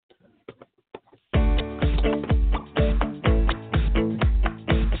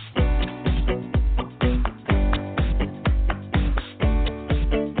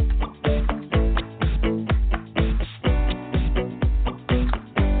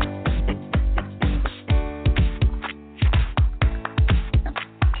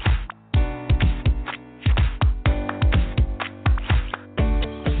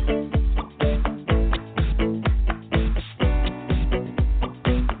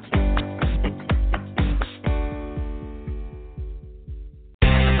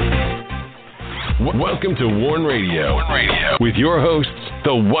Welcome to Warn Radio, with your hosts,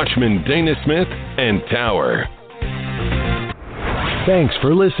 the Watchman Dana Smith and Tower. Thanks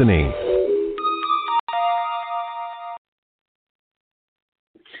for listening.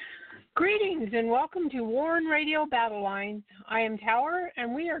 Greetings and welcome to Warn Radio Battle Lines. I am Tower,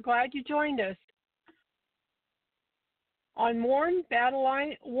 and we are glad you joined us. On Warn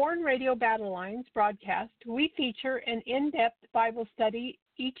Radio Battle Lines broadcast, we feature an in-depth Bible study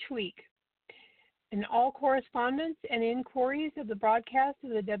each week. And all correspondence and inquiries of the broadcast of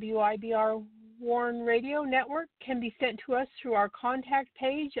the WIBR Warn Radio Network can be sent to us through our contact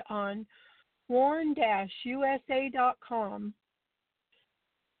page on warn-usa.com.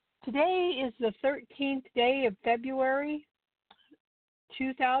 Today is the 13th day of February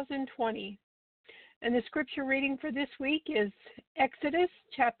 2020. And the scripture reading for this week is Exodus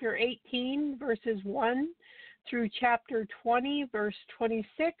chapter 18, verses 1 through chapter 20, verse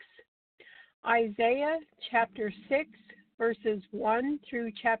 26. Isaiah chapter 6, verses 1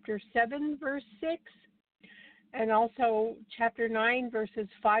 through chapter 7, verse 6, and also chapter 9, verses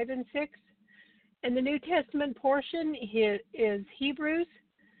 5 and 6. And the New Testament portion is Hebrews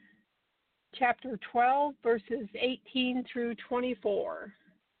chapter 12, verses 18 through 24.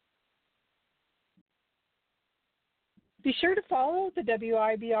 Be sure to follow the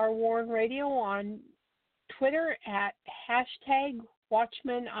WIBR Warn Radio on Twitter at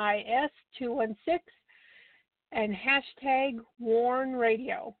 #WatchmanIS216 and #Warn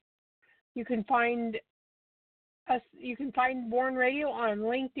Radio. You can find Warn Radio on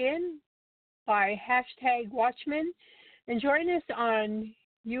LinkedIn by #Watchman, and join us on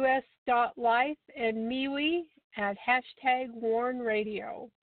us.life and MeWe at #Warn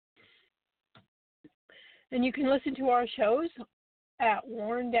Radio. And you can listen to our shows at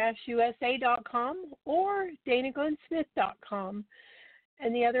warn-usa.com or danaglennsmith.com.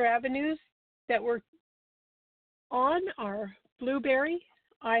 And the other avenues that we're on are Blueberry,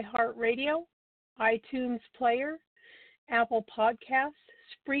 iHeartRadio, iTunes Player, Apple Podcasts,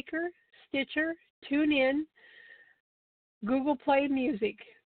 Spreaker, Stitcher, TuneIn, Google Play Music,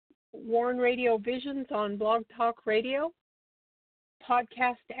 Warn Radio Visions on Blog Talk Radio,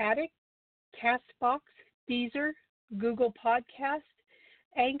 Podcast Addict, Castbox, Deezer, Google Podcast,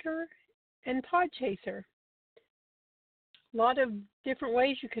 Anchor, and Podchaser. A lot of different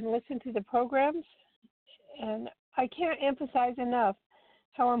ways you can listen to the programs, and I can't emphasize enough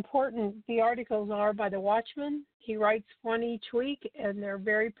how important the articles are by the Watchman. He writes one each week, and they're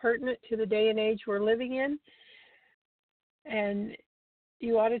very pertinent to the day and age we're living in, and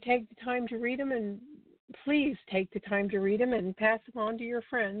you ought to take the time to read them, and please take the time to read them and pass them on to your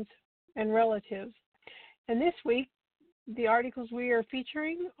friends and relatives. And this week, the articles we are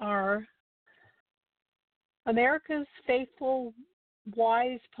featuring are America's Faithful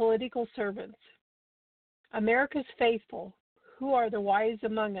Wise Political Servants. America's Faithful, who are the wise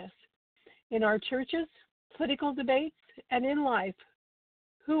among us? In our churches, political debates, and in life,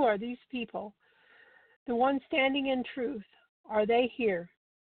 who are these people? The ones standing in truth, are they here?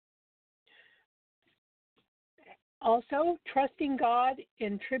 Also, trusting God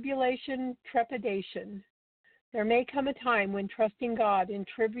in tribulation, trepidation. There may come a time when trusting God in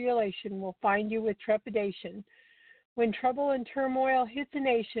tribulation will find you with trepidation. When trouble and turmoil hits a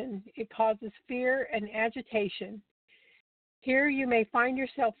nation, it causes fear and agitation. Here you may find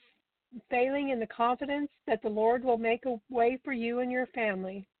yourself failing in the confidence that the Lord will make a way for you and your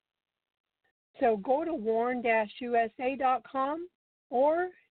family. So go to warn-usa.com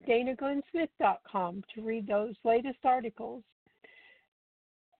or danaglennsmith.com to read those latest articles.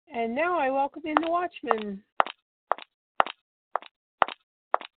 And now I welcome in the Watchman.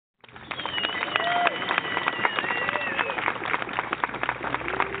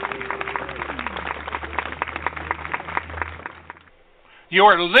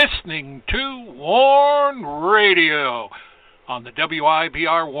 You're listening to Warn Radio on the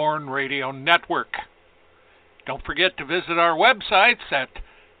WIBR Warn Radio Network. Don't forget to visit our websites at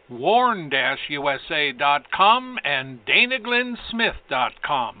warn-usa.com and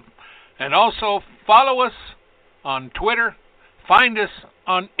danaglennsmith.com. And also follow us on Twitter, find us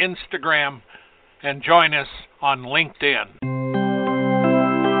on Instagram, and join us on LinkedIn.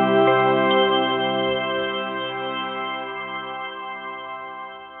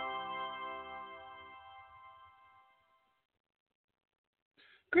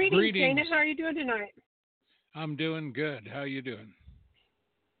 Greetings, Dana. How are you doing tonight? I'm doing good. How are you doing?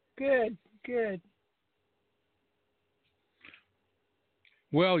 Good, good.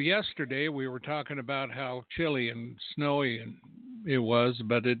 Well, yesterday we were talking about how chilly and snowy it was,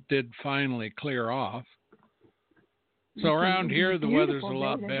 but it did finally clear off. So around here the weather's a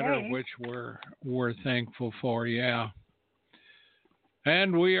lot better, which we're thankful for, yeah.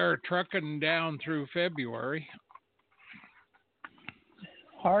 And we are trucking down through February.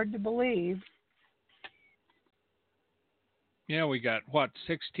 Hard to believe. Yeah, we got,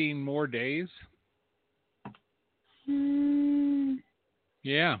 16 more days?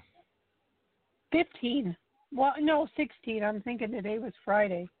 Yeah. 15. Well, no, 16. I'm thinking today was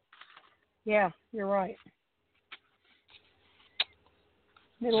Friday. Yeah, you're right.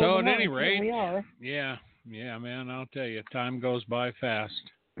 So at any rate, we are. Yeah, man, I'll tell you, time goes by fast.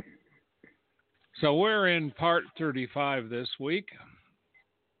 So we're in part 35 this week.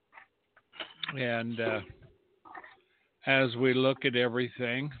 And as we look at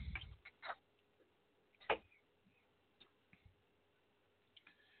everything,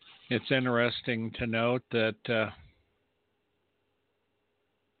 it's interesting to note that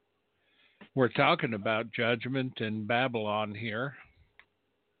we're talking about judgment in Babylon here.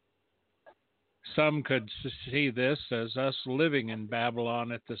 Some could see this as us living in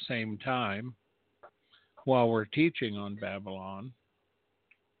Babylon at the same time while we're teaching on Babylon.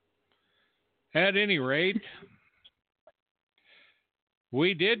 At any rate,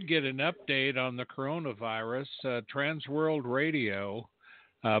 we did get an update on the coronavirus. Transworld Radio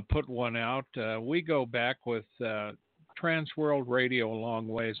put one out. We go back with Transworld Radio a long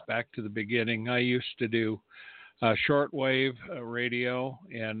ways, back to the beginning. I used to do shortwave radio,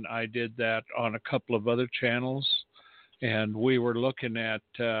 and I did that on a couple of other channels. And we were looking at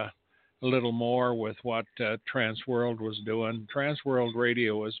a little more with what Transworld was doing. Transworld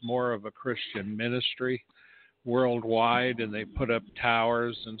Radio is more of a Christian ministry worldwide, and they put up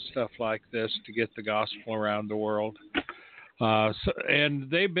towers and stuff like this to get the gospel around the world. And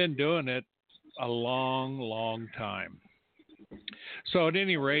they've been doing it a long, long time. So at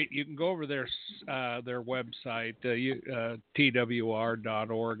any rate, you can go over their website,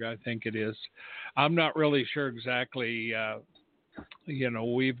 twr.org, I think it is. I'm not really sure exactly. I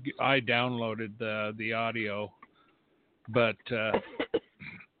downloaded the audio, but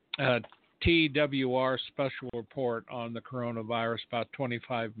TWR special report on the coronavirus, about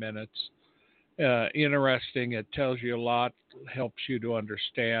 25 minutes. Interesting. It tells you a lot, helps you to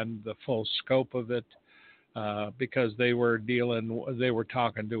understand the full scope of it, because they were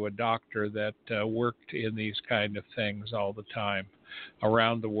talking to a doctor that worked in these kind of things all the time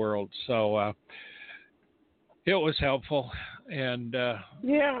around the world. So it was helpful, and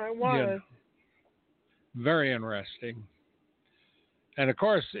yeah, it was very interesting. And of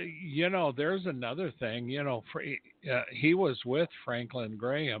course, there's another thing. He was with Franklin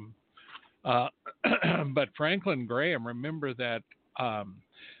Graham, but Franklin Graham, remember that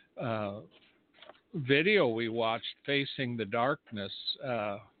video we watched, Facing the Darkness,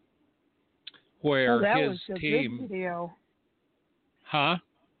 where that his was a team. Good video. Huh?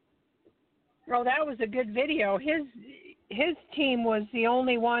 Well, that was a good video. His team was the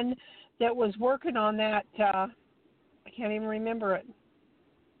only one that was working on that. I can't even remember it.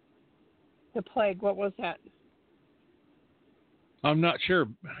 The plague. What was that? I'm not sure.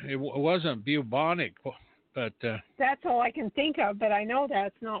 It wasn't bubonic, but that's all I can think of. But I know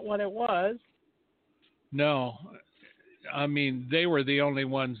that's not what it was. No, I mean they were the only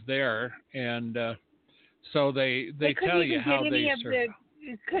ones there, and so they tell you how they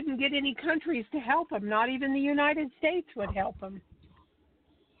couldn't get any countries to help them. Not even the United States would help them.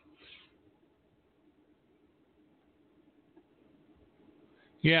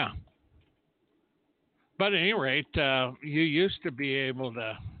 Yeah. But at any rate, you used to be able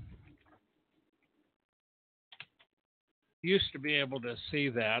to see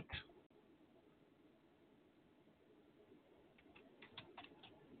that.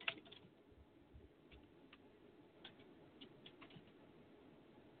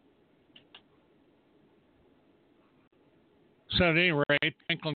 So at any rate,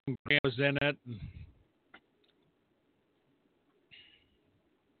 Franklin Graham was in it.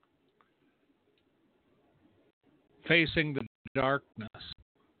 Facing the Darkness.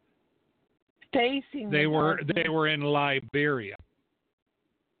 They were in Liberia.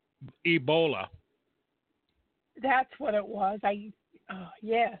 Ebola. That's what it was.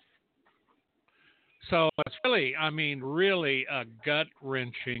 Yes. So it's really, really a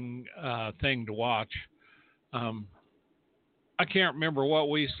gut-wrenching thing to watch. I can't remember what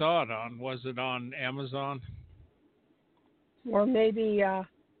we saw it on. Was it on Amazon? Or maybe, I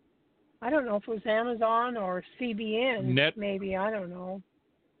don't know if it was Amazon or CBN. Maybe, I don't know.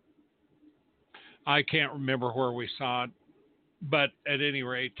 I can't remember where we saw it. But at any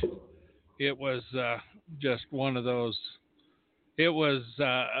rate, it was just one of those. It was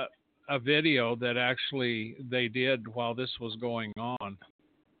a video that actually they did while this was going on.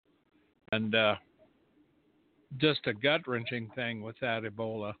 And just a gut-wrenching thing with that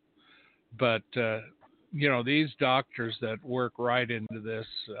Ebola. But, these doctors that work right into this,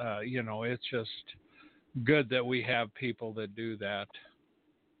 it's just good that we have people that do that.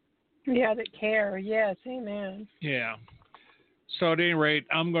 Yeah, that care. Yes, amen. Yeah. So at any rate,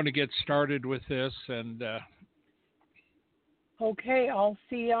 I'm going to get started with this. And okay, I'll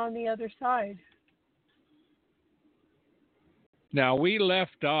see you on the other side. Now, we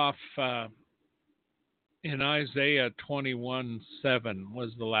left off in Isaiah 21:7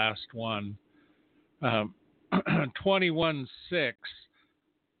 was the last one. 21:6,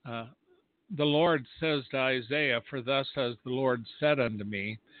 the Lord says to Isaiah, "For thus has the Lord said unto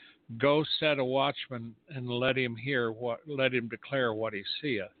me, Go set a watchman and let him declare what he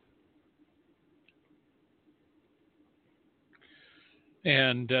seeth."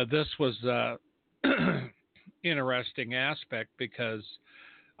 And this was interesting aspect because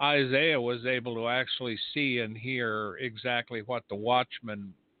Isaiah was able to actually see and hear exactly what the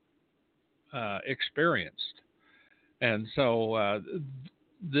watchman experienced. And so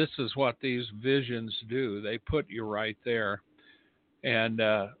this is what these visions do. They put you right there. And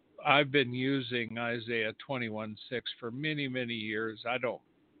I've been using Isaiah 21:6 for many, many years.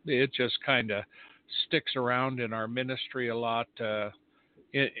 It just kind of sticks around in our ministry a lot. There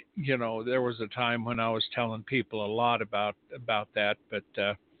was a time when I was telling people a lot about that,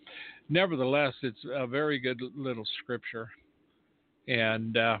 but nevertheless, it's a very good little scripture.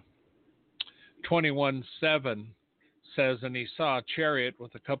 And 21:7 says, "And he saw a chariot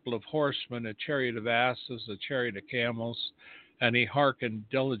with a couple of horsemen, a chariot of asses, a chariot of camels, and he hearkened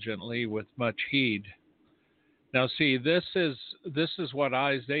diligently with much heed." Now, see, this is what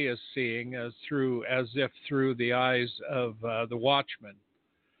Isaiah is seeing as if through the eyes of the watchman.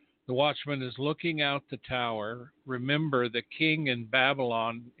 The watchman is looking out the tower. Remember, the king in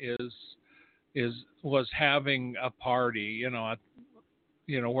Babylon was having a party,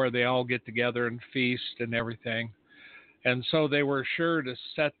 where they all get together and feast and everything. And so they were sure to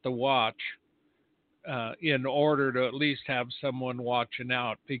set the watch in order to at least have someone watching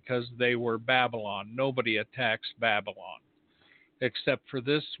out, because they were Babylon. Nobody attacks Babylon, except for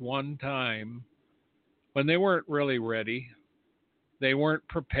this one time when they weren't really ready. They weren't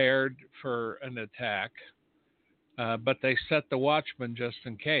prepared for an attack, but they set the watchman just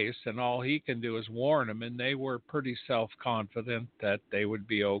in case, and all he can do is warn them, and they were pretty self-confident that they would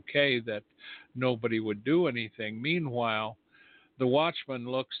be okay, that nobody would do anything. Meanwhile, the watchman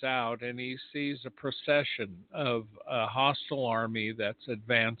looks out and he sees a procession of a hostile army that's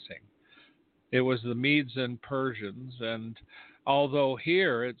advancing. It was the Medes and Persians, and although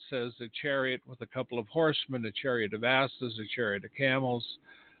here it says a chariot with a couple of horsemen, a chariot of asses, a chariot of camels,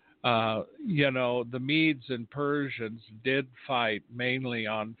 the Medes and Persians did fight mainly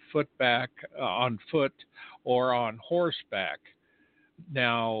on foot or on horseback.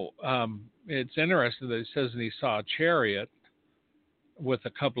 Now, it's interesting that it says, "And he saw a chariot with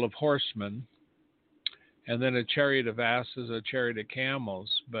a couple of horsemen, and then a chariot of asses, a chariot of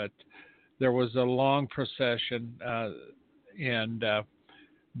camels." But there was a long procession, and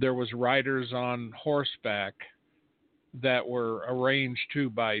there was riders on horseback that were arranged 2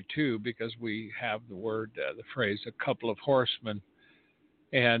 by 2, because we have the phrase, a couple of horsemen.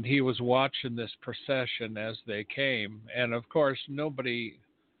 And he was watching this procession as they came. And of course, nobody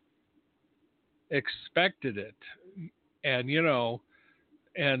expected it.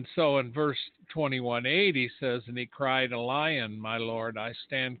 And so in verse 21:8, he says, "And he cried, A lion, my Lord, I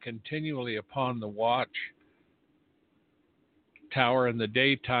stand continually upon the watch tower in the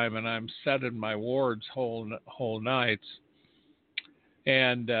daytime, and I'm set in my wards whole nights."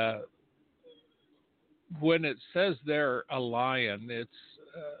 And when it says there a lion, it's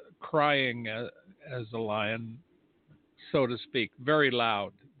crying as a lion, so to speak, very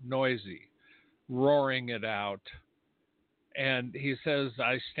loud, noisy, roaring it out. And he says,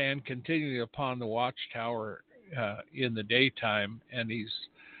 "I stand continually upon the watchtower in the daytime, and he's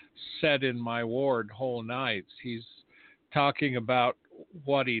set in my ward whole nights." He's talking about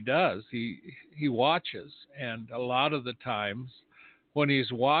what he does. He watches, and a lot of the times when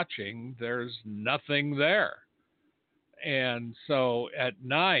he's watching, there's nothing there. And so at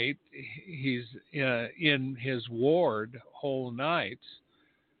night, he's in his ward whole nights.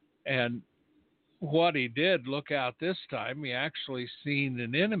 And what he did, look out this time, he actually seen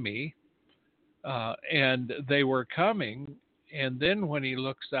an enemy, and they were coming. And then when he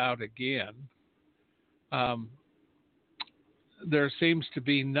looks out again, there seems to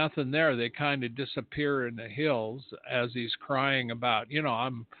be nothing there. They kind of disappear in the hills as he's crying about,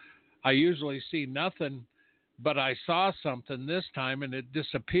 I usually see nothing, but I saw something this time and it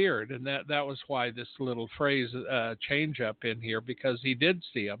disappeared. And that was why this little phrase change up in here, because he did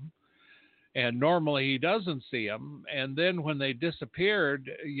see them. And normally he doesn't see them. And then when they disappeared,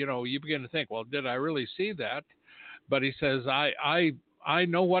 you begin to think, well, did I really see that? But he says, I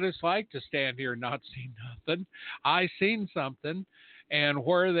know what it's like to stand here and not see nothing. I seen something, and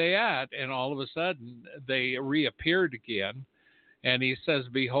where are they at? And all of a sudden, they reappeared again. And he says,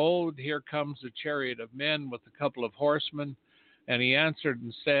 behold, here comes a chariot of men with a couple of horsemen. And he answered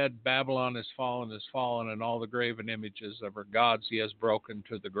and said, Babylon is fallen, and all the graven images of her gods he has broken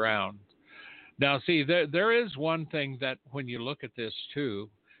to the ground. Now, see, there is one thing that when you look at this, too,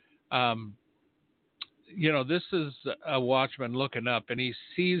 this is a watchman looking up, and he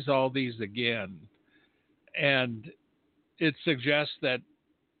sees all these again. And it suggests that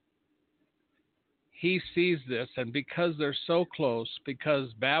he sees this, and because they're so close,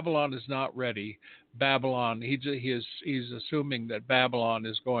 because Babylon is not ready, he's assuming that Babylon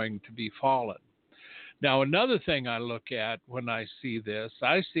is going to be fallen. Now, another thing I look at when I see this,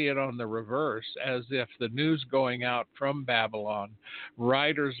 I see it on the reverse, as if the news going out from Babylon,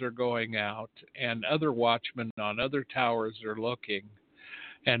 riders are going out, and other watchmen on other towers are looking.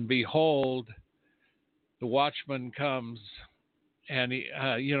 And behold, the watchman comes, and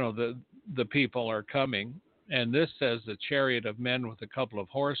the people are coming. And this says a chariot of men with a couple of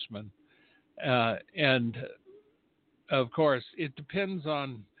horsemen. And, of course, it depends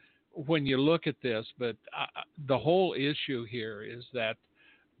on when you look at this, but the whole issue here is that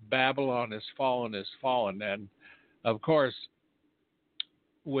Babylon is fallen. And, of course,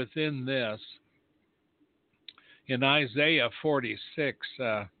 within this, in Isaiah 46,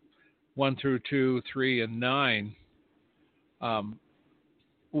 1 through 2, 3, and 9,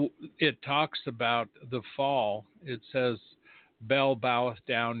 it talks about the fall. It says, Bel boweth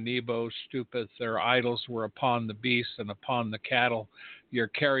down, Nebo stoopeth. Their idols were upon the beasts and upon the cattle. Your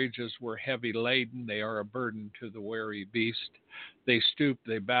carriages were heavy laden. They are a burden to the weary beast. They stoop,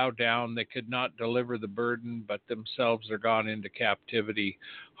 they bow down. They could not deliver the burden, but themselves are gone into captivity.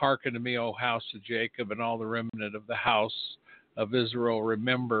 Hearken to me, O house of Jacob, and all the remnant of the house of Israel.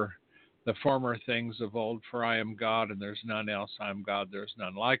 Remember the former things of old, for I am God, and there's none else. I am God, there's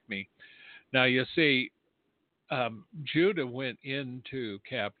none like me. Now, you see, Judah went into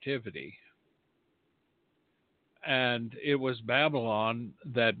captivity, and it was Babylon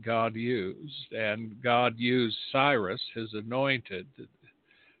that God used, and God used Cyrus, his anointed,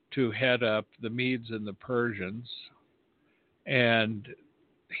 to head up the Medes and the Persians, and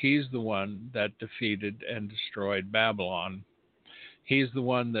he's the one that defeated and destroyed Babylon. He's the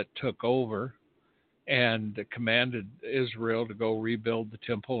one that took over and commanded Israel to go rebuild the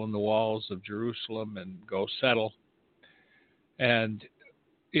temple and the walls of Jerusalem and go settle. And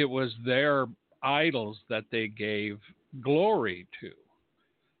it was their idols that they gave glory to.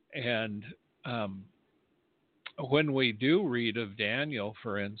 And when we do read of Daniel,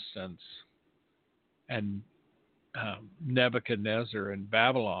 for instance, and Nebuchadnezzar and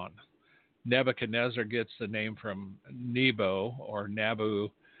Babylon, Nebuchadnezzar gets the name from Nebo or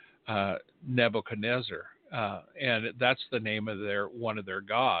Nebuchadnezzar, and that's the name of one of their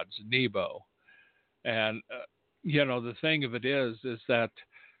gods, Nebo. And the thing of it is that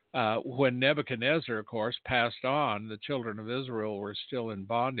when Nebuchadnezzar, of course, passed on, the children of Israel were still in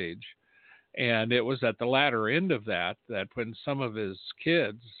bondage, and it was at the latter end of that when some of his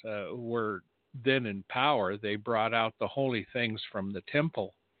kids were then in power, they brought out the holy things from the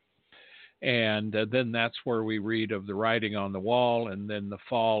temple. And then that's where we read of the writing on the wall and then the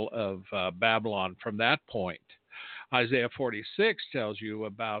fall of Babylon from that point. Isaiah 46 tells you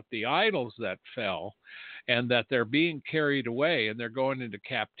about the idols that fell and that they're being carried away and they're going into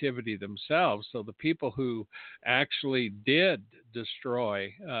captivity themselves. So the people who actually did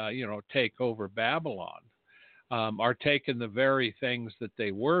destroy, take over Babylon, are taking the very things that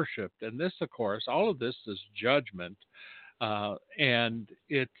they worshiped. And this, of course, all of this is judgment. And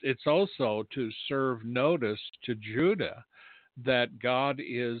it's also to serve notice to Judah that God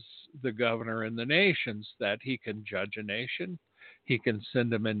is the governor in the nations, that he can judge a nation, he can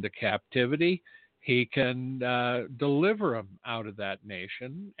send them into captivity, He can deliver them out of that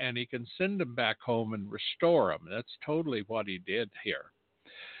nation, and he can send them back home and restore them. That's totally what he did here.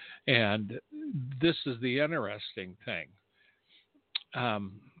 And this is the interesting thing.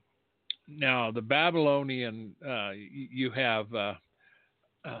 Now, the Babylonian, you have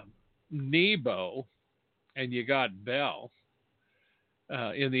Nebo, and you got Bel.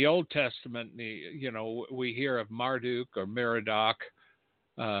 In the Old Testament, we hear of Marduk or Merodach,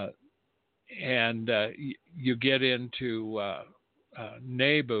 and you get into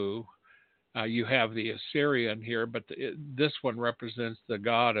Nebu. You have the Assyrian here, but this one represents the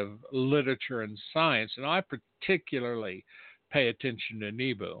god of literature and science. And I particularly pay attention to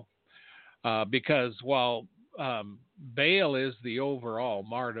Nebu because while Baal is the overall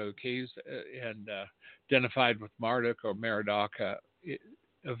Marduk, he's identified with Marduk or Merodach,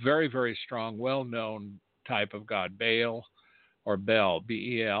 a very, very strong, well-known type of god, Baal or Bel,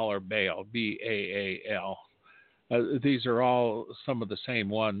 B-E-L, or Baal, B-A-A-L. These are all some of the same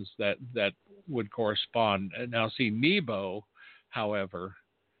ones that would correspond. Now, see, Nebo, however,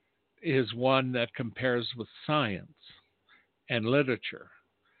 is one that compares with science and literature.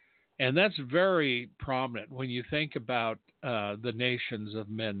 And that's very prominent when you think about the nations of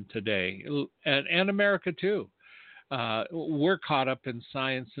men today, and America too. We're caught up in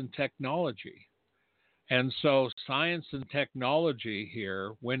science and technology. And so science and technology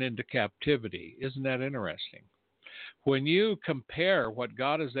here went into captivity. Isn't that interesting? When you compare what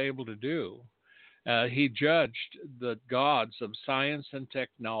God is able to do, he judged the gods of science and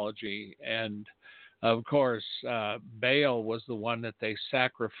technology. And of course, Baal was the one that they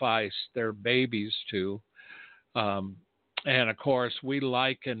sacrificed their babies to. And of course, we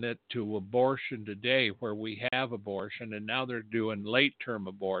liken it to abortion today, where we have abortion, and now they're doing late-term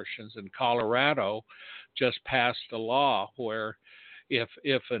abortions. And Colorado just passed a law where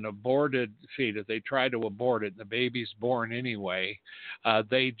if an aborted fetus, they try to abort it, and the baby's born anyway,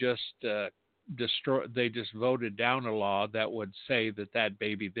 they just voted down a law that would say that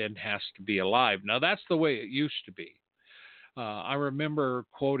baby then has to be alive. Now, that's the way it used to be. I remember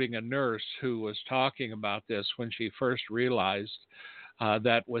quoting a nurse who was talking about this when she first realized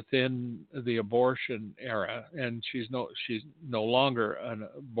that within the abortion era, and she's no longer an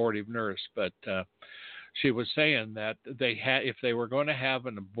abortive nurse, but she was saying that if they were going to have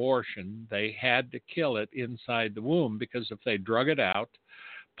an abortion, they had to kill it inside the womb, because if they drug it out,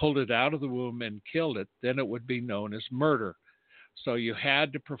 pulled it out of the womb and killed it, then it would be known as murder. So you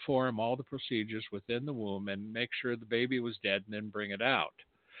had to perform all the procedures within the womb and make sure the baby was dead and then bring it out.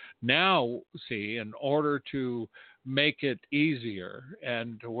 Now, see, in order to make it easier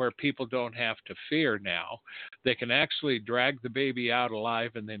and to where people don't have to fear now, they can actually drag the baby out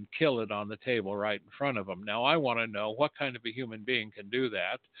alive and then kill it on the table right in front of them. Now, I want to know what kind of a human being can do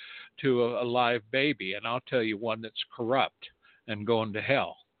that to a live baby, and I'll tell you one that's corrupt and going to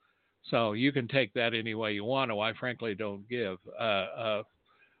hell. So you can take that any way you want to. I frankly don't give a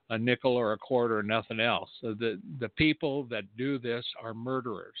nickel or a quarter or nothing else. So the people that do this are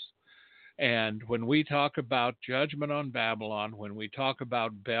murderers. And when we talk about judgment on Babylon, when we talk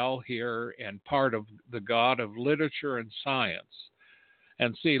about Bel here and part of the god of literature and science,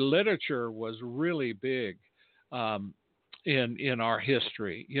 and see, literature was really big in our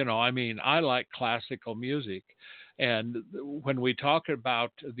history. I like classical music. And when we talk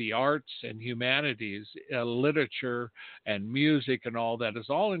about the arts and humanities, literature and music and all that is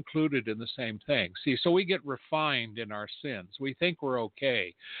all included in the same thing. See, so we get refined in our sins. We think we're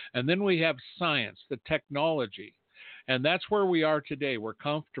okay. And then we have science, the technology. And that's where we are today. We're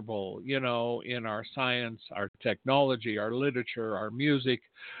comfortable, in our science, our technology, our literature, our music,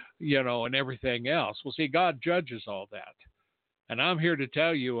 and everything else. Well, see, God judges all that. And I'm here to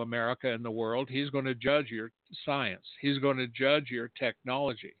tell you, America and the world, he's going to judge your science. He's going to judge your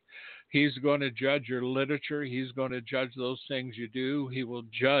technology. He's going to judge your literature. He's going to judge those things you do. He will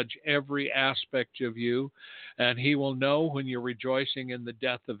judge every aspect of you. And he will know when you're rejoicing in the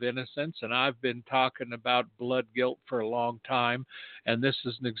death of innocence. And I've been talking about blood guilt for a long time. And this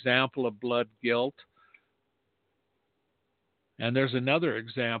is an example of blood guilt. And there's another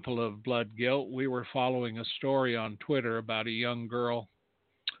example of blood guilt. We were following a story on Twitter about a young girl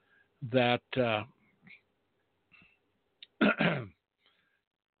that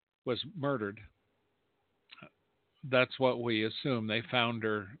was murdered. That's what we assume. They found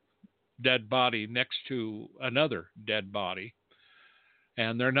her dead body next to another dead body.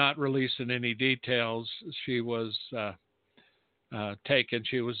 And they're not releasing any details. She was taken.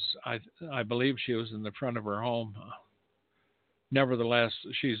 She was, I believe she was in the front of her home. Nevertheless,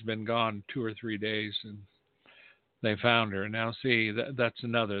 she's been gone 2 or 3 days, and They found her. Now, see, that's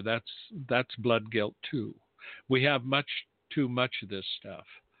another. That's blood guilt too. We have too much of this stuff,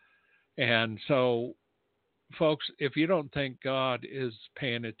 and so, folks, if you don't think God is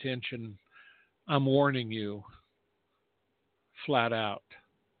paying attention, I'm warning you, flat out.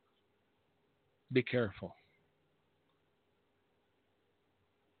 Be careful,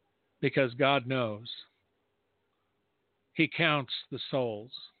 because God knows. He counts the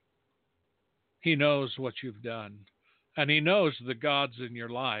souls. He knows what you've done. And He knows the gods in your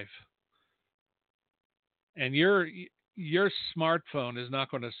life. And your smartphone is not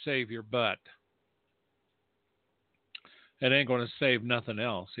going to save your butt. It ain't going to save nothing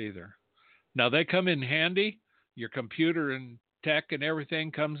else either. Now, they come in handy. Your computer and tech and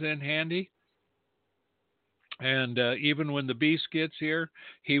everything comes in handy. And even when the beast gets here,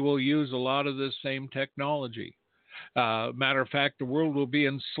 he will use a lot of this same technology. Matter of fact, the world will be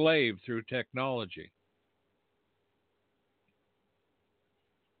enslaved through technology.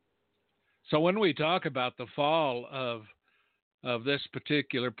 So when we talk about the fall of this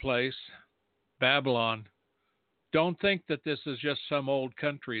particular place, Babylon, don't think that this is just some old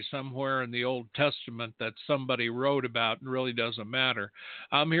country somewhere in the Old Testament that somebody wrote about and really doesn't matter.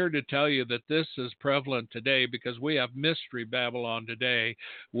 I'm here to tell you that this is prevalent today because we have Mystery Babylon today.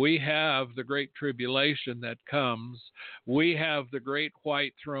 We have the Great Tribulation that comes. We have the Great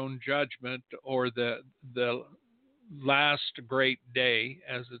White Throne Judgment, or the last great day,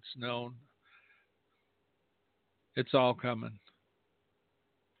 as it's known. It's all coming.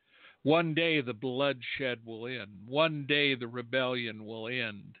 One day the bloodshed will end. One day the rebellion will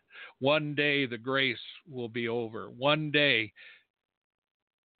end. One day the grace will be over. One day,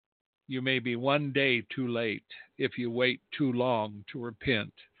 you may be one day too late if you wait too long to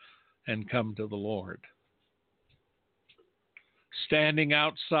repent and come to the Lord. Standing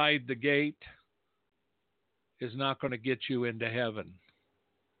outside the gate is not going to get you into heaven.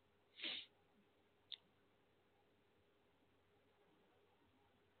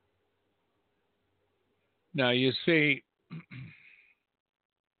 Now, you see,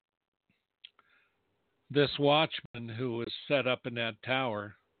 this watchman who was set up in that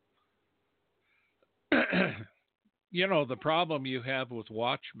tower, you know, the problem you have with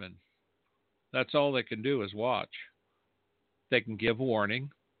watchmen, that's all they can do is watch. They can give warning.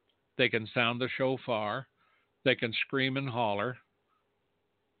 They can sound the shofar. They can scream and holler,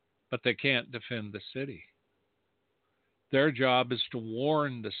 but they can't defend the city. Their job is to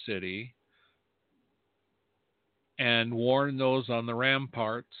warn the city and warn those on the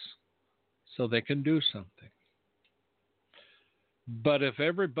ramparts so they can do something. But if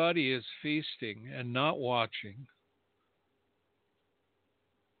everybody is feasting and not watching,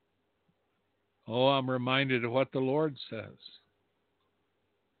 I'm reminded of what the Lord says.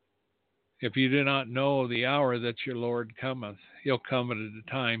 If you do not know the hour that your Lord cometh, he'll come at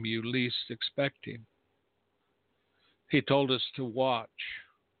a time you least expect him. He told us to watch.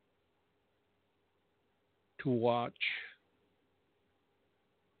 To watch.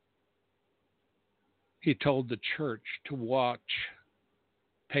 He told the church to watch,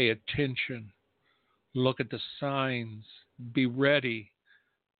 pay attention, look at the signs, be ready,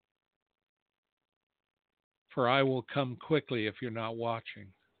 for I will come quickly if you're not watching.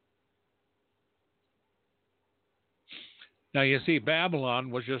 Now, you see, Babylon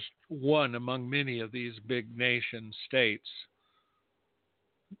was just one among many of these big nation states.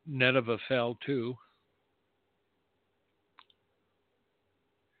 Nineveh fell too.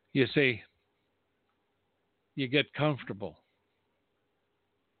 You see, you get comfortable.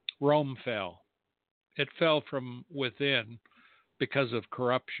 Rome fell. It fell from within because of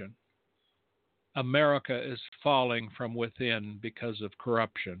corruption. America is falling from within because of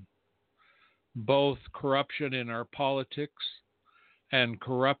corruption. Both corruption in our politics and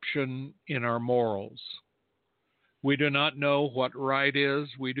corruption in our morals. We do not know what right is.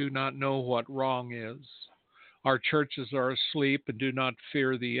 We do not know what wrong is. Our churches are asleep and do not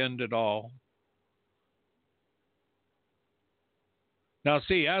fear the end at all. Now,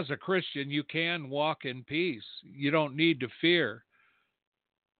 see, as a Christian, you can walk in peace. You don't need to fear.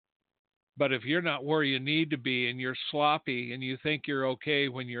 But if you're not where you need to be and you're sloppy and you think you're okay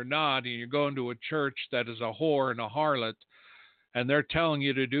when you're not, and you're going to a church that is a whore and a harlot, and they're telling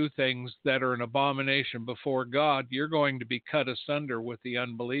you to do things that are an abomination before God, you're going to be cut asunder with the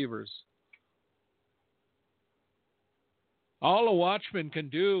unbelievers. All a watchman can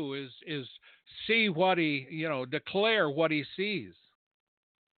do is see what he, declare what he sees.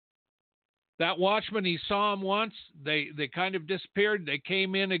 That watchman, he saw him once. They kind of disappeared. They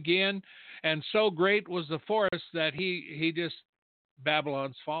came in again. And so great was the force that he just,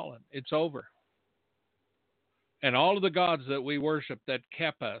 Babylon's fallen. It's over. And all of the gods that we worship that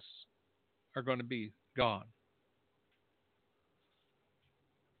kept us are going to be gone.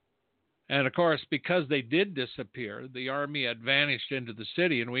 And of course, because they did disappear, the army had vanished into the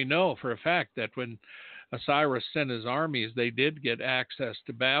city. And we know for a fact that when Cyrus sent his armies, they did get access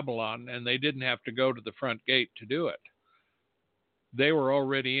to Babylon, and they didn't have to go to the front gate to do it. They were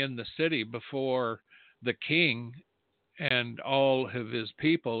already in the city before the king and all of his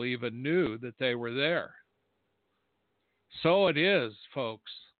people even knew that they were there. So it is,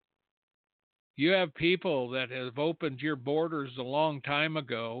 folks. You have people that have opened your borders a long time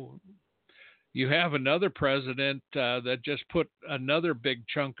ago. You have another president that just put another big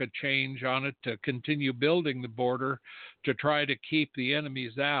chunk of change on it to continue building the border to try to keep the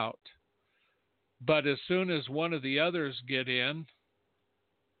enemies out. But as soon as one of the others get in,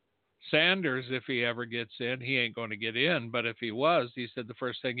 Sanders, if he ever gets in, he ain't going to get in, but if he was, he said the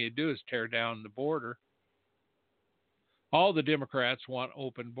first thing he'd do is tear down the border. All the Democrats want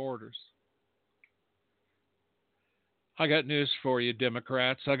open borders. I got news for you,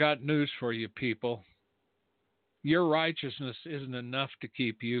 Democrats. I got news for you, people. Your righteousness isn't enough to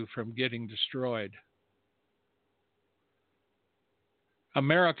keep you from getting destroyed.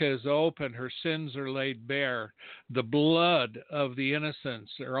 America is open. Her sins are laid bare. The blood of the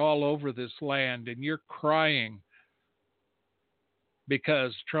innocents are all over this land, and you're crying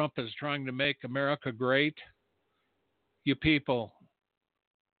because Trump is trying to make America great. You people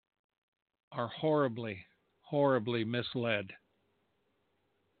are horribly, horribly misled.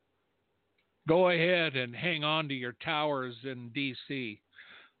 Go ahead and hang on to your towers in D.C.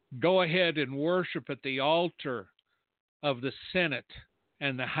 Go ahead and worship at the altar of the Senate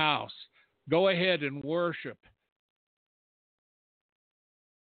and the House. Go ahead and worship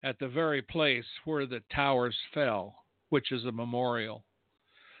at the very place where the towers fell, which is a memorial.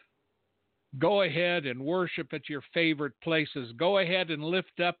 Go ahead and worship at your favorite places. Go ahead and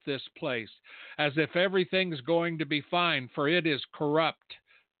lift up this place as if everything's going to be fine, for it is corrupt,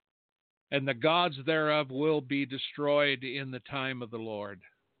 and the gods thereof will be destroyed in the time of the Lord.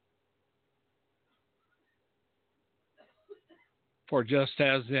 For just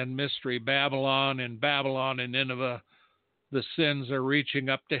as in Mystery Babylon and Nineveh, the sins are reaching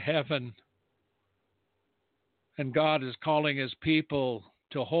up to heaven, and God is calling his people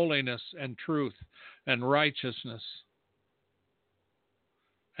to holiness and truth and righteousness.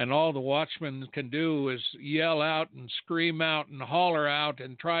 And all the watchmen can do is yell out and scream out and holler out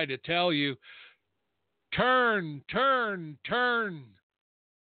and try to tell you, turn, turn, turn.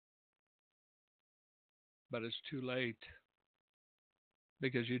 But it's too late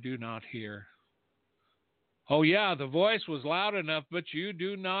because you do not hear. Oh yeah, the voice was loud enough, but you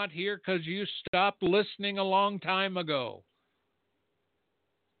do not hear because you stopped listening a long time ago.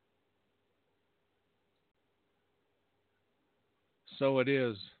 So it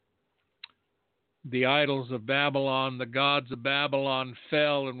is. The idols of Babylon, the gods of Babylon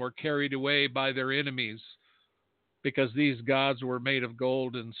fell and were carried away by their enemies because these gods were made of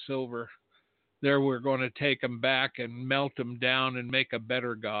gold and silver. There we're going to take them back and melt them down and make a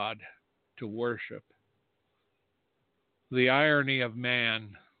better God to worship. The irony of man.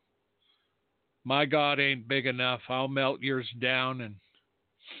 My God ain't big enough. I'll melt yours down and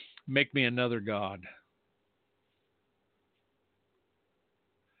make me another God.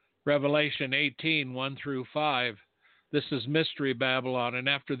 Revelation 18, 1 through 5. This is Mystery Babylon. And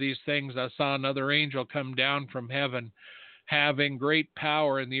after these things I saw another angel come down from heaven, having great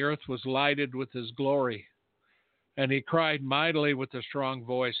power, and the earth was lighted with his glory. And he cried mightily with a strong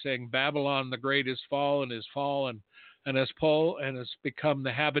voice, saying, Babylon the great is fallen, and has become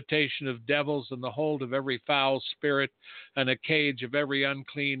the habitation of devils, and the hold of every foul spirit, and a cage of every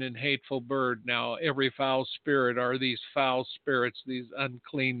unclean and hateful bird. Now, every foul spirit are these foul spirits, these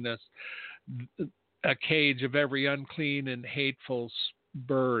uncleanness. A cage of every unclean and hateful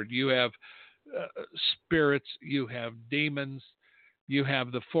bird. You have spirits, you have demons, you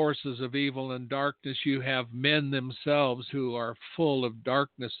have the forces of evil and darkness, you have men themselves who are full of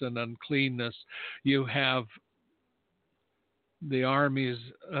darkness and uncleanness, you have the armies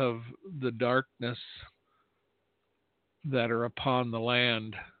of the darkness that are upon the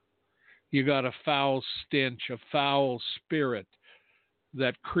land. You got a foul stench, a foul spirit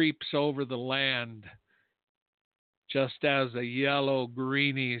that creeps over the land, just as a yellow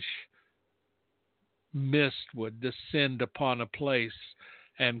greenish mist would descend upon a place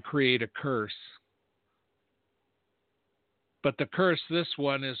and create a curse. But the curse, this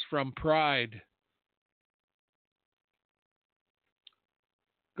one, is from pride.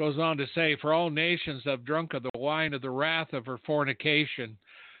 Goes on to say, for all nations have drunk of the wine of the wrath of her fornication,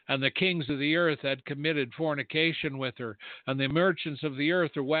 and the kings of the earth had committed fornication with her, and the merchants of the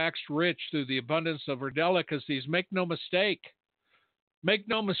earth are waxed rich through the abundance of her delicacies. Make no mistake. Make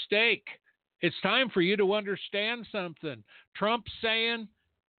no mistake. It's time for you to understand something. Trump's saying,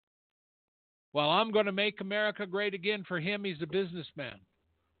 well, I'm going to make America great again. For him, he's a businessman.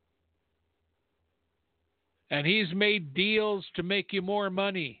 And he's made deals to make you more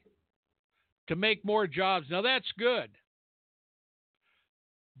money, to make more jobs. Now, that's good.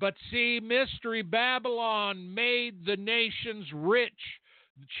 But see, Mystery Babylon made the nations rich.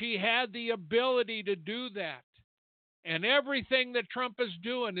 She had the ability to do that. And everything that Trump is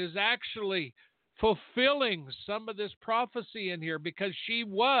doing is actually fulfilling some of this prophecy in here, because she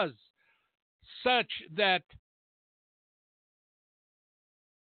was such that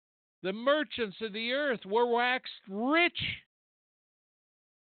the merchants of the earth were waxed rich.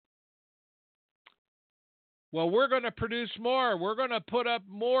 Well, we're going to produce more. We're going to put up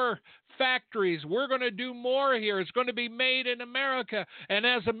more factories. We're going to do more here. It's going to be made in America. And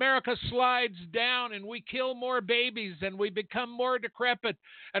as America slides down and we kill more babies and we become more decrepit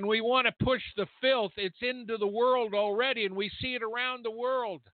and we want to push the filth, it's into the world already, and we see it around the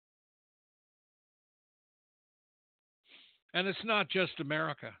world. And it's not just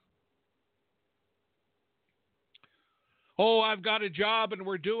America. Oh, I've got a job and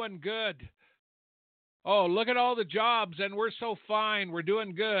we're doing good. Oh, look at all the jobs and we're so fine. We're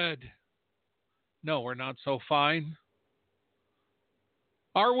doing good. No, we're not so fine.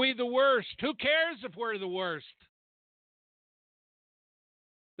 Are we the worst? Who cares if we're the worst?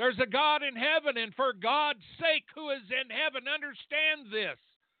 There's a God in heaven, and for God's sake, who is in heaven, understand this.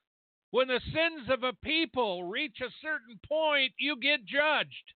 When the sins of a people reach a certain point, you get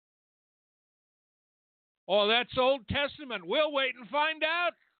judged. Oh, that's Old Testament. We'll wait and find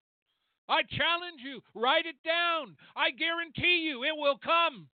out. I challenge you, write it down. I guarantee you it will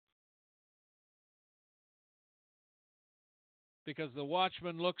come. Because the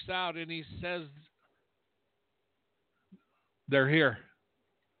watchman looks out and he says, they're here.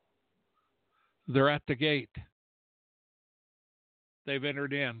 They're at the gate. They've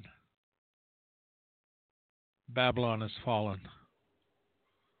entered in. Babylon has fallen.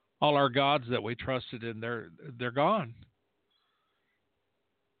 All our gods that we trusted in, they're gone.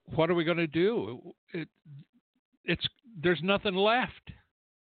 What are we going to do? There's nothing left.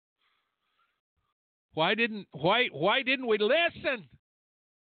 Why didn't we listen?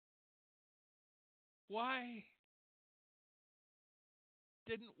 Why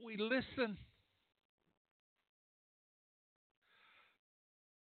didn't we listen?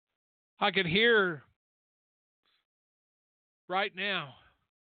 I can hear right now,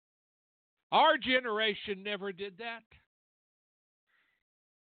 our generation never did that.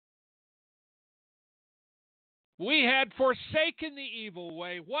 We had forsaken the evil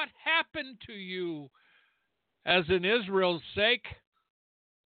way. What happened to you? As in Israel's sake,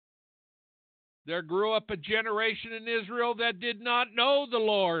 there grew up a generation in Israel that did not know the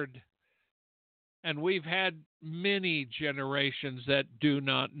Lord. And we've had many generations that do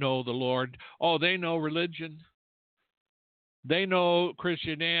not know the Lord. Oh, they know religion. They know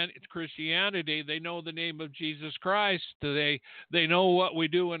Christianity. They know the name of Jesus Christ. They know what we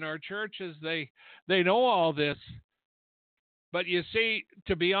do in our churches. They know all this. But you see,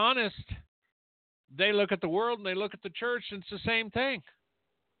 to be honest, they look at the world and they look at the church, and it's the same thing.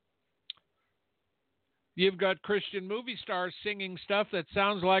 You've got Christian movie stars singing stuff that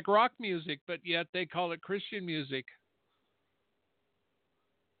sounds like rock music, but yet they call it Christian music.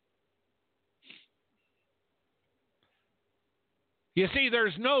 You see,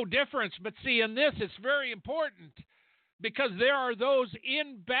 there's no difference. But see, in this, it's very important, because there are those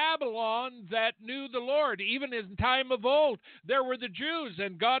in Babylon that knew the Lord. Even in time of old, there were the Jews,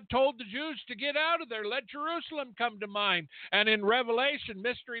 and God told the Jews to get out of there. Let Jerusalem come to mind. And in Revelation,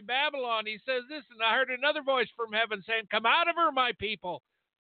 Mystery Babylon, he says this, and I heard another voice from heaven saying, come out of her, my people,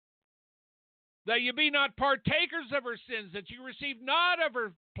 that you be not partakers of her sins, that you receive not of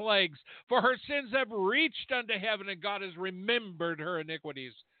her plagues, for her sins have reached unto heaven, and God has remembered her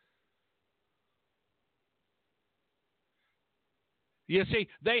iniquities. You see,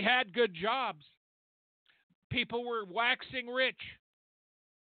 they had good jobs. People were waxing rich,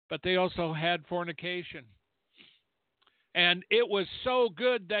 but they also had fornication. And it was so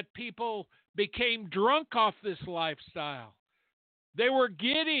good that people became drunk off this lifestyle. They were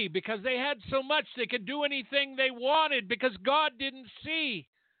giddy because they had so much they could do anything they wanted, because God didn't see.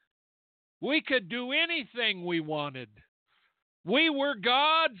 We could do anything we wanted. We were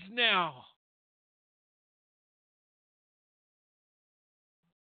gods now.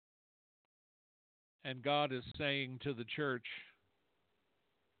 And God is saying to the church,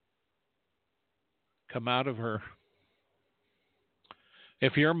 come out of her.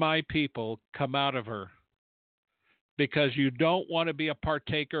 If you're my people, come out of her. Because you don't want to be a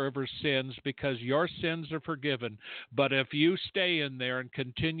partaker of her sins, because your sins are forgiven. But if you stay in there and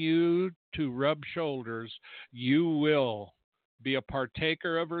continue to rub shoulders, you will be a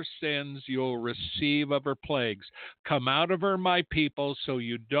partaker of her sins. You'll receive of her plagues. Come out of her, my people, so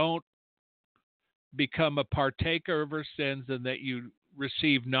you don't become a partaker of her sins and that you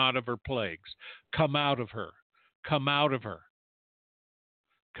receive not of her plagues. Come out of her. Come out of her.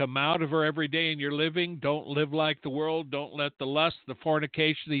 Come out of her every day in your living. Don't live like the world. Don't let the lust, the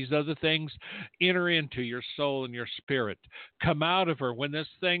fornication, these other things enter into your soul and your spirit. Come out of her. When this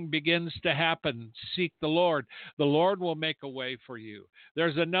thing begins to happen, seek the Lord. The Lord will make a way for you.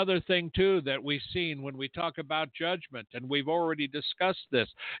 There's another thing, too, that we've seen when we talk about judgment, and we've already discussed this.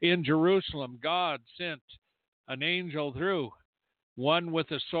 In Jerusalem, God sent an angel through, one with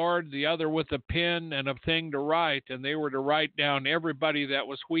a sword, the other with a pen and a thing to write, and they were to write down everybody that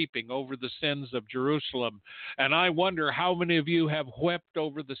was weeping over the sins of Jerusalem. And I wonder how many of you have wept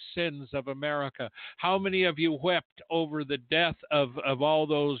over the sins of America? How many of you wept over the death of all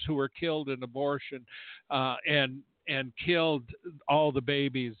those who were killed in abortion and killed all the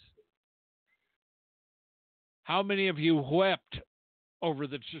babies? How many of you wept over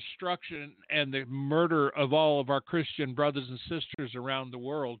the destruction and the murder of all of our Christian brothers and sisters around the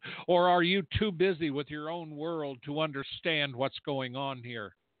world? Or are you too busy with your own world to understand what's going on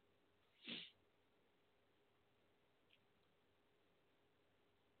here?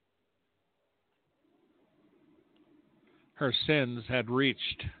 Her sins had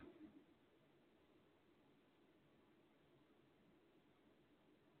reached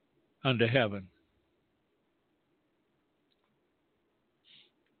unto heaven.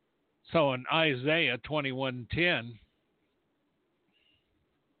 So in Isaiah 21:10,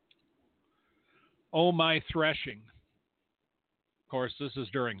 "O my threshing," of course, this is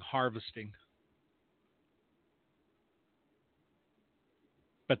during harvesting.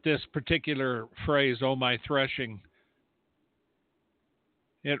 But this particular phrase, "O my threshing,"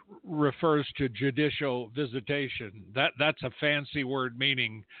 it refers to judicial visitation. That's a fancy word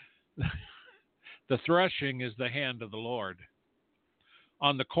meaning the threshing is the hand of the Lord.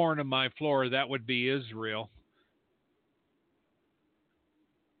 On the corn of my floor, that would be Israel.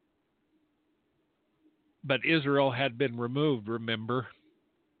 But Israel had been removed, remember?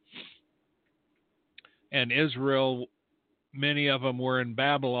 And Israel, many of them were in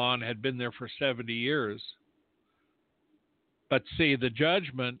Babylon, had been there for 70 years. But see, the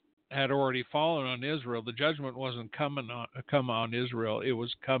judgment had already fallen on Israel. The judgment wasn't come on Israel. It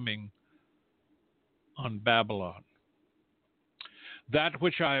was coming on Babylon. That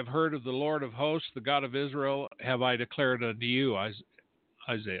which I have heard of the Lord of hosts, the God of Israel, have I declared unto you,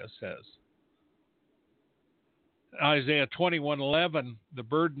 Isaiah says. Isaiah 21:11, the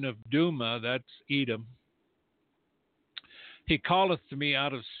burden of Duma, that's Edom. He calleth to me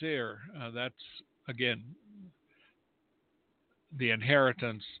out of Seir. That's, again, the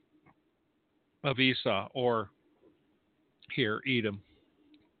inheritance of Esau, or here, Edom.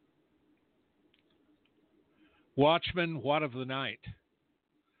 Watchman, what of the night?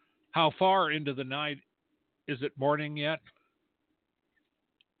 How far into the night? Is it morning yet?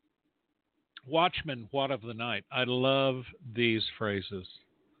 Watchman, what of the night? I love these phrases.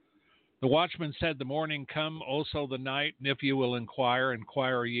 The watchman said, the morning come, also the night, and if you will inquire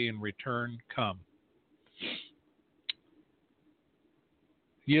ye in return, come.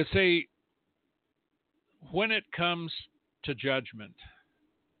 You see, when it comes to judgment,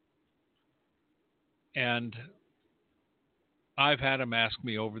 and I've had them ask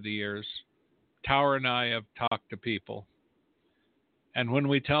me over the years, Tower and I have talked to people, and when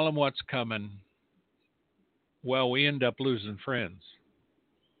we tell them what's coming, well, we end up losing friends.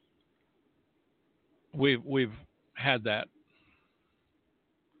 We've had that.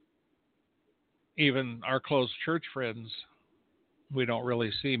 Even our close church friends, we don't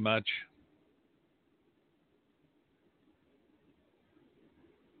really see much.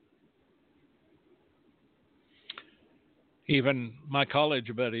 Even my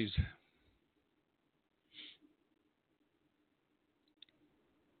college buddies.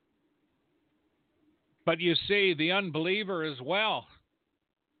 But you see, the unbeliever as well,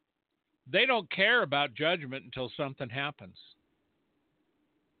 they don't care about judgment until something happens.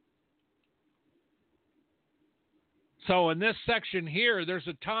 So in this section here, there's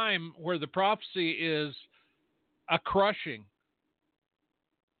a time where the prophecy is a crushing,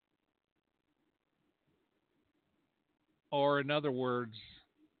 or in other words,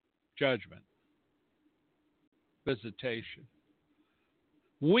 judgment, visitation.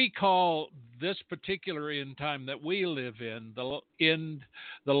 We call this particular end time that we live in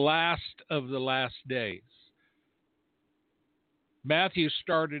the last of the last days. Matthew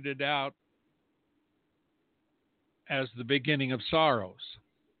started it out as the beginning of sorrows.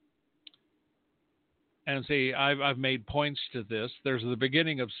 And see, I've made points to this. There's the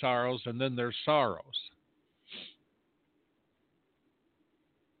beginning of sorrows, and then there's sorrows.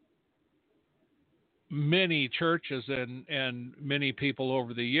 Many churches and many people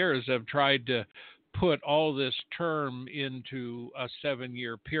over the years have tried to put all this term into a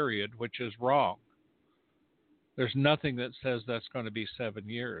 7-year period, which is wrong. There's nothing that says that's going to be 7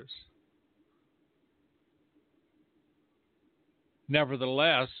 years.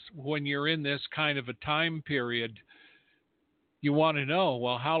 Nevertheless, when you're in this kind of a time period, you want to know,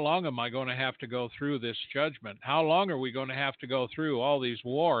 well, how long am I going to have to go through this judgment? How long are we going to have to go through all these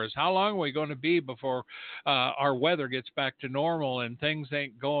wars? How long are we going to be before our weather gets back to normal and things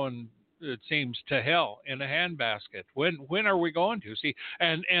ain't going, it seems, to hell in a handbasket? When are we going to? See,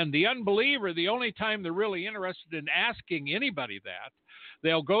 and the unbeliever, the only time they're really interested in asking anybody that,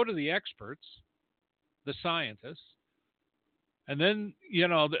 they'll go to the experts, the scientists, and then,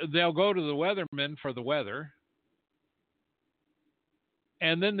 they'll go to the weathermen for the weather.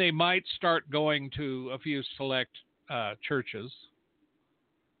 And then they might start going to a few select churches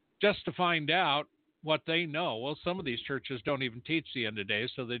just to find out what they know. Well, some of these churches don't even teach the end of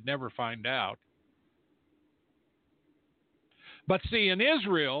days, so they'd never find out. But see, in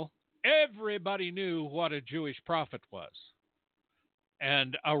Israel, everybody knew what a Jewish prophet was.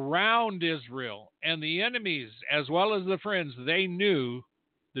 And around Israel and the enemies, as well as the friends, they knew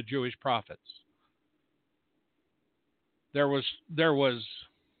the Jewish prophets. There was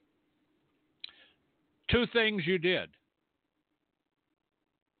 2 things you did.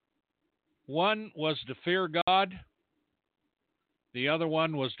 One was to fear God. The other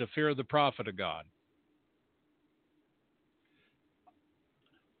one was to fear the prophet of God.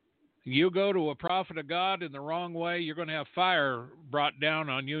 You go to a prophet of God in the wrong way, you're going to have fire brought down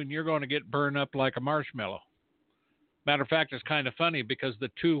on you, and you're going to get burned up like a marshmallow. Matter of fact, it's kind of funny because the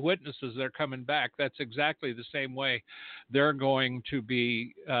 2 witnesses that are coming back, that's exactly the same way they're going to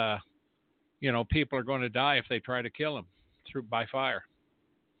be, people are going to die if they try to kill them by fire.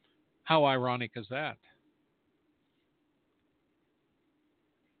 How ironic is that?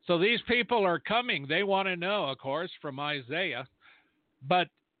 So these people are coming. They want to know, of course, from Isaiah. But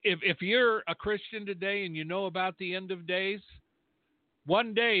if you're a Christian today and you know about the end of days,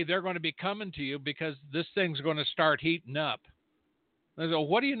 one day they're going to be coming to you because this thing's going to start heating up. They go,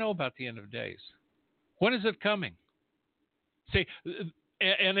 what do you know about the end of days? When is it coming? See,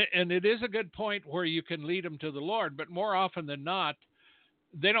 and it is a good point where you can lead them to the Lord, but more often than not,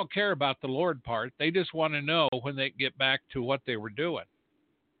 they don't care about the Lord part. They just want to know when they get back to what they were doing.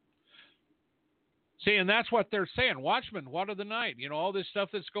 See, and that's what they're saying. Watchmen, what of the night? All this stuff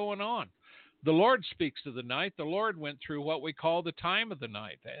that's going on. The Lord speaks of the night. The Lord went through what we call the time of the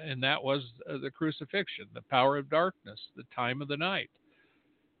night, and that was the crucifixion, the power of darkness, the time of the night.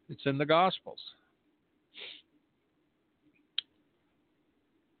 It's in the Gospels.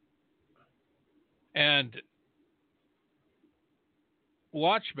 And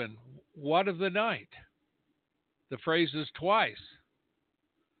watchmen, what of the night? The phrase is twice.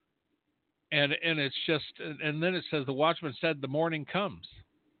 And it's just, and then it says the watchman said the morning comes.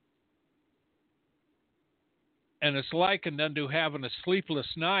 And it's likened unto having a sleepless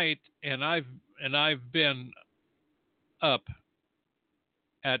night, and I've been up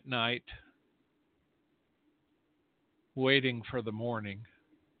at night waiting for the morning.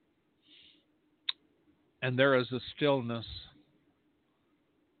 And there is a stillness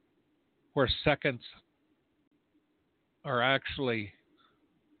where seconds are actually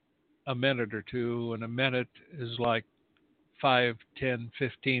a minute or two, and a minute is like 5, 10,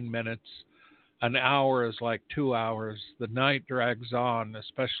 15 minutes. An hour is like 2 hours. The night drags on,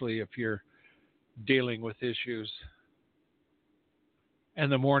 especially if you're dealing with issues.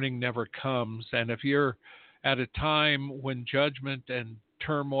 And the morning never comes. And if you're at a time when judgment and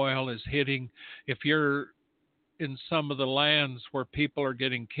turmoil is hitting, if you're in some of the lands where people are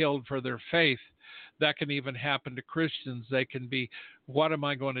getting killed for their faith, that can even happen to Christians. They can be, what am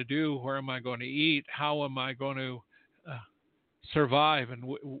I going to do? Where am I going to eat? How am I going to survive?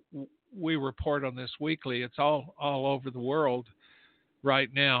 And we report on this weekly. It's all over the world right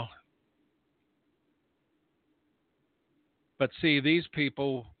now. But see, these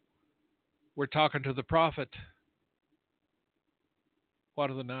people were talking to the prophet.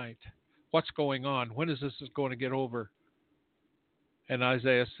 What of the night? What's going on? When is this going to get over? And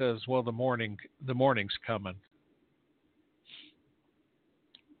Isaiah says, well, the morning's coming.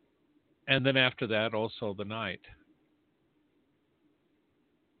 And then after that, also the night.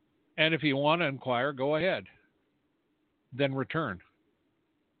 And if you want to inquire, go ahead. Then return.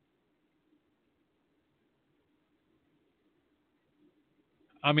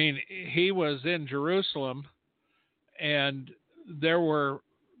 I mean, he was in Jerusalem, and there were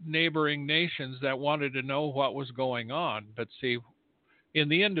neighboring nations that wanted to know what was going on. But see, in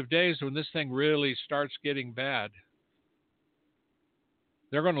the end of days, when this thing really starts getting bad,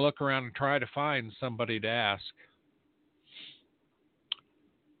 they're going to look around and try to find somebody to ask.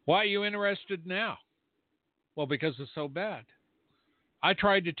 Why are you interested now? Well, because it's so bad. I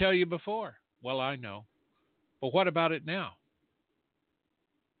tried to tell you before. Well, I know. But what about it now?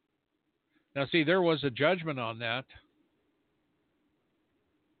 Now, see, there was a judgment on that.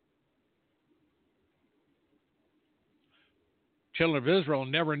 Children of Israel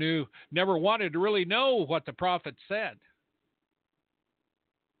never wanted to really know what the prophet said.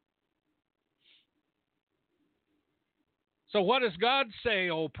 So what does God say,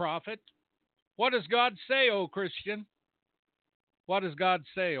 O prophet? What does God say, O Christian? What does God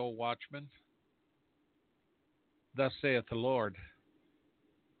say, O watchman? Thus saith the Lord,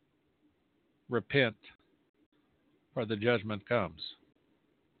 repent, for the judgment comes.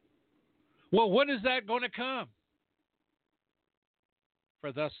 Well, when is that going to come?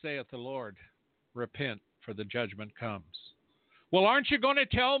 For thus saith the Lord, repent, for the judgment comes. Well, aren't you going to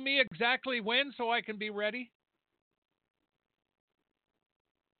tell me exactly when so I can be ready?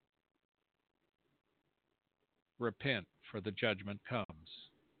 Repent, for the judgment comes.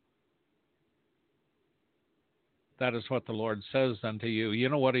 That is what the Lord says unto you. You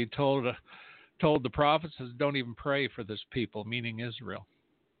know what he told the prophets is, don't even pray for this people, meaning Israel.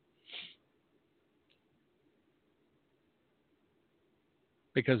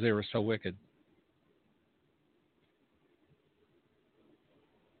 Because they were so wicked.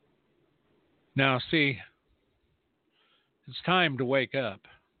 Now, see, it's time to wake up.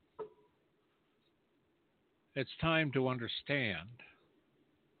 It's time to understand.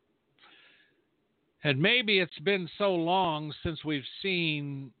 And maybe it's been so long since we've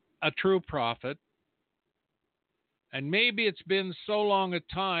seen a true prophet. And maybe it's been so long a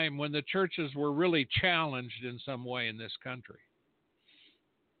time when the churches were really challenged in some way in this country.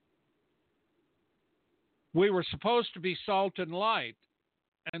 We were supposed to be salt and light,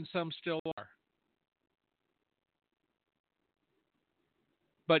 and some still are.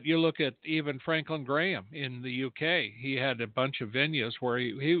 But you look at even Franklin Graham in the UK. He had a bunch of venues where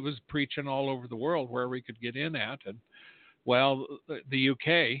he was preaching all over the world where we could get in at. And, well, the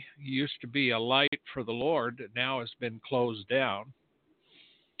UK used to be a light for the Lord. Now has been closed down.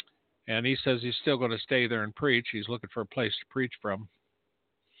 And he says he's still going to stay there and preach. He's looking for a place to preach from.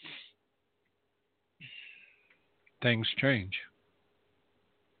 Things change.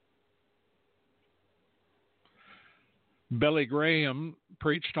 Billy Graham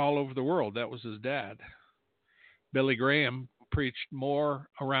preached all over the world. That was his dad. Billy Graham preached more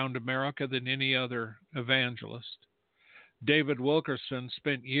around America than any other evangelist. David Wilkerson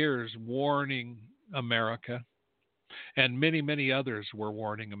spent years warning America, and many, many others were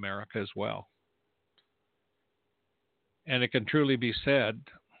warning America as well. And it can truly be said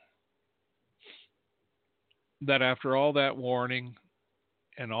that after all that warning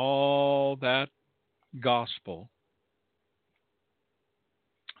and all that gospel,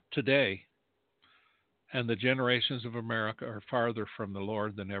 today and the generations of America are farther from the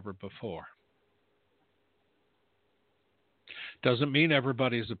Lord than ever before. Doesn't mean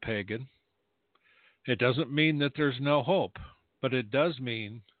everybody's a pagan. It doesn't mean that there's no hope, but it does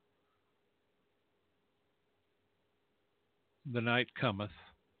mean the night cometh,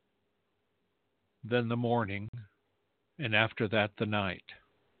 then the morning, and after that the night.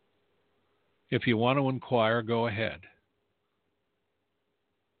 If you want to inquire, go ahead.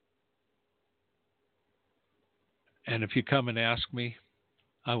 And if you come and ask me,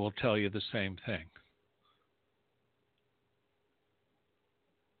 I will tell you the same thing.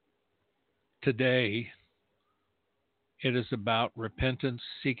 Today, it is about repentance,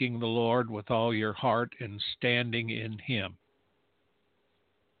 seeking the Lord with all your heart, and standing in Him.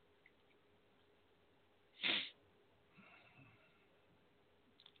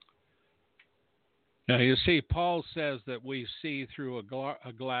 Now, you see, Paul says that we see through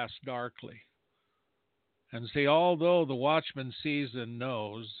a glass darkly. And see, although the watchman sees and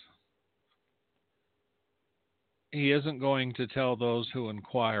knows, he isn't going to tell those who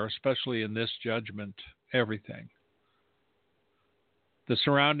inquire, especially in this judgment, everything. The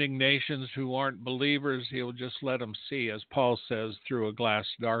surrounding nations who aren't believers, he'll just let them see, as Paul says, through a glass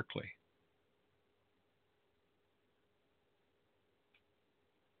darkly.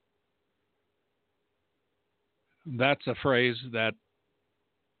 That's a phrase that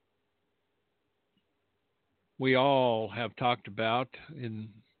we all have talked about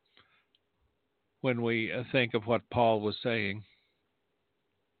when we think of what Paul was saying.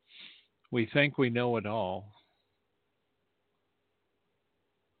 We think we know it all,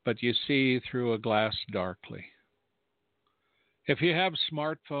 but you see through a glass darkly. If you have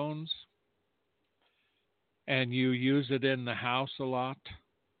smartphones and you use it in the house a lot,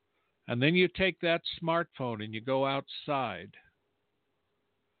 and then you take that smartphone and you go outside,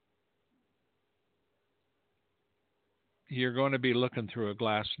 you're going to be looking through a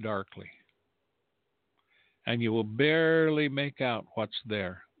glass darkly. And you will barely make out what's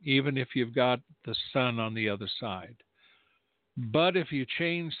there, even if you've got the sun on the other side. But if you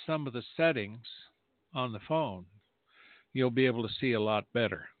change some of the settings on the phone, you'll be able to see a lot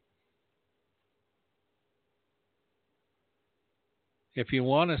better. If you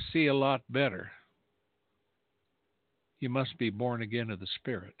want to see a lot better, you must be born again of the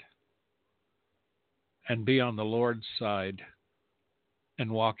Spirit and be on the Lord's side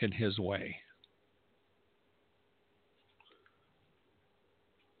and walk in His way.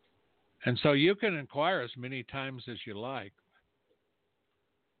 And so you can inquire as many times as you like.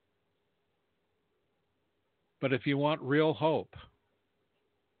 But if you want real hope,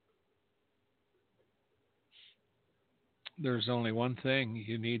 there's only one thing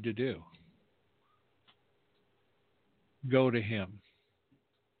you need to do. Go to Him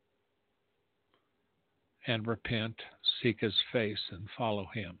and repent, seek His face, and follow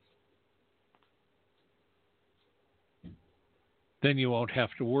Him. Then you won't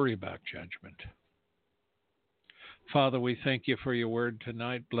have to worry about judgment. Father, we thank You for Your word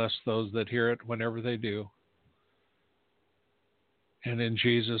tonight. Bless those that hear it whenever they do. And in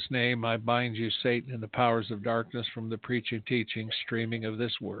Jesus' name, I bind you, Satan, and the powers of darkness from the preaching, teaching, streaming of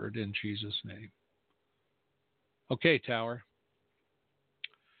this word in Jesus' name. Okay, Tower.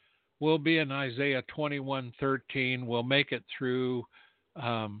 We'll be in Isaiah 21:13. We'll make it through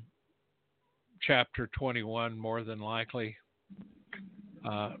chapter 21, more than likely.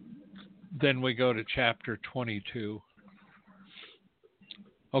 Then we go to chapter 22.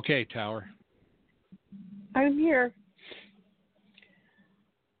 Okay, Tower. I'm here.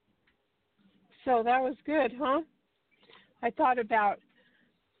 So that was good, huh? I thought about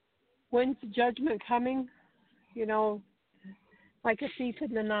when's the judgment coming? You know, like a thief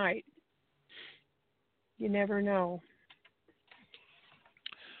in the night. You never know.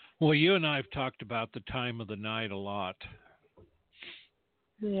 Well, you and I have talked about the time of the night a lot.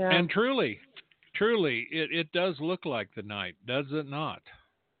 Yeah. And truly, it does look like the night, does it not?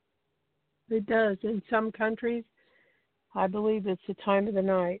 It does. In some countries, I believe it's the time of the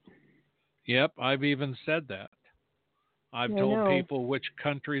night. Yep, I've even said that. I've told people which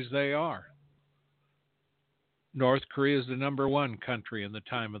countries they are. North Korea is the number one country in the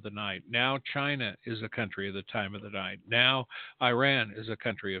time of the night. Now China is a country of the time of the night. Now Iran is a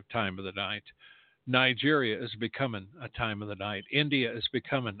country of time of the night. Nigeria is becoming a time of the night. India is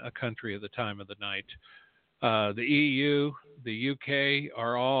becoming a country of the time of the night. The EU, the UK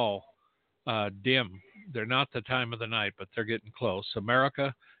are all dim. They're not the time of the night, but they're getting close.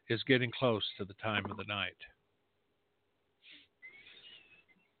 America is getting close to the time of the night.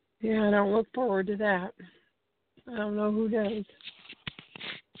 Yeah, I don't look forward to that. I don't know who does.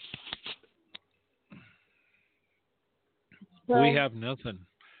 Well, we have nothing.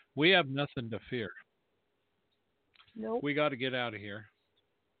 We have nothing to fear. Nope. We got to get out of here.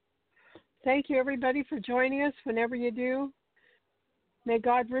 Thank you, everybody, for joining us whenever you do. May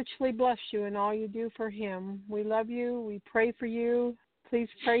God richly bless you in all you do for Him. We love you. We pray for you. Please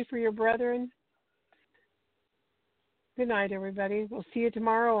pray for your brethren. Good night, everybody. We'll see you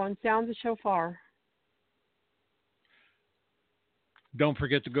tomorrow on Sound the Shofar. Don't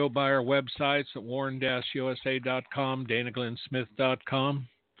forget to go by our websites at warn-usa.com, danaglennsmith.com.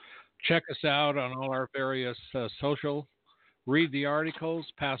 Check us out on all our various social. Read the articles,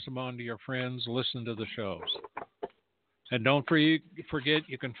 pass them on to your friends, listen to the shows. And don't forget,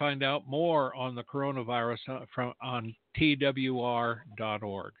 you can find out more on the coronavirus on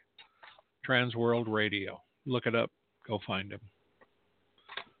twr.org, Trans World Radio. Look it up. Go find them.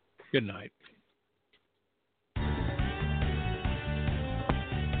 Good night.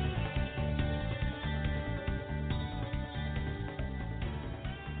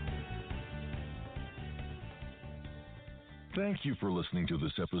 Thank you for listening to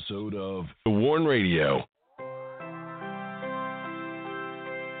this episode of The Warn Radio.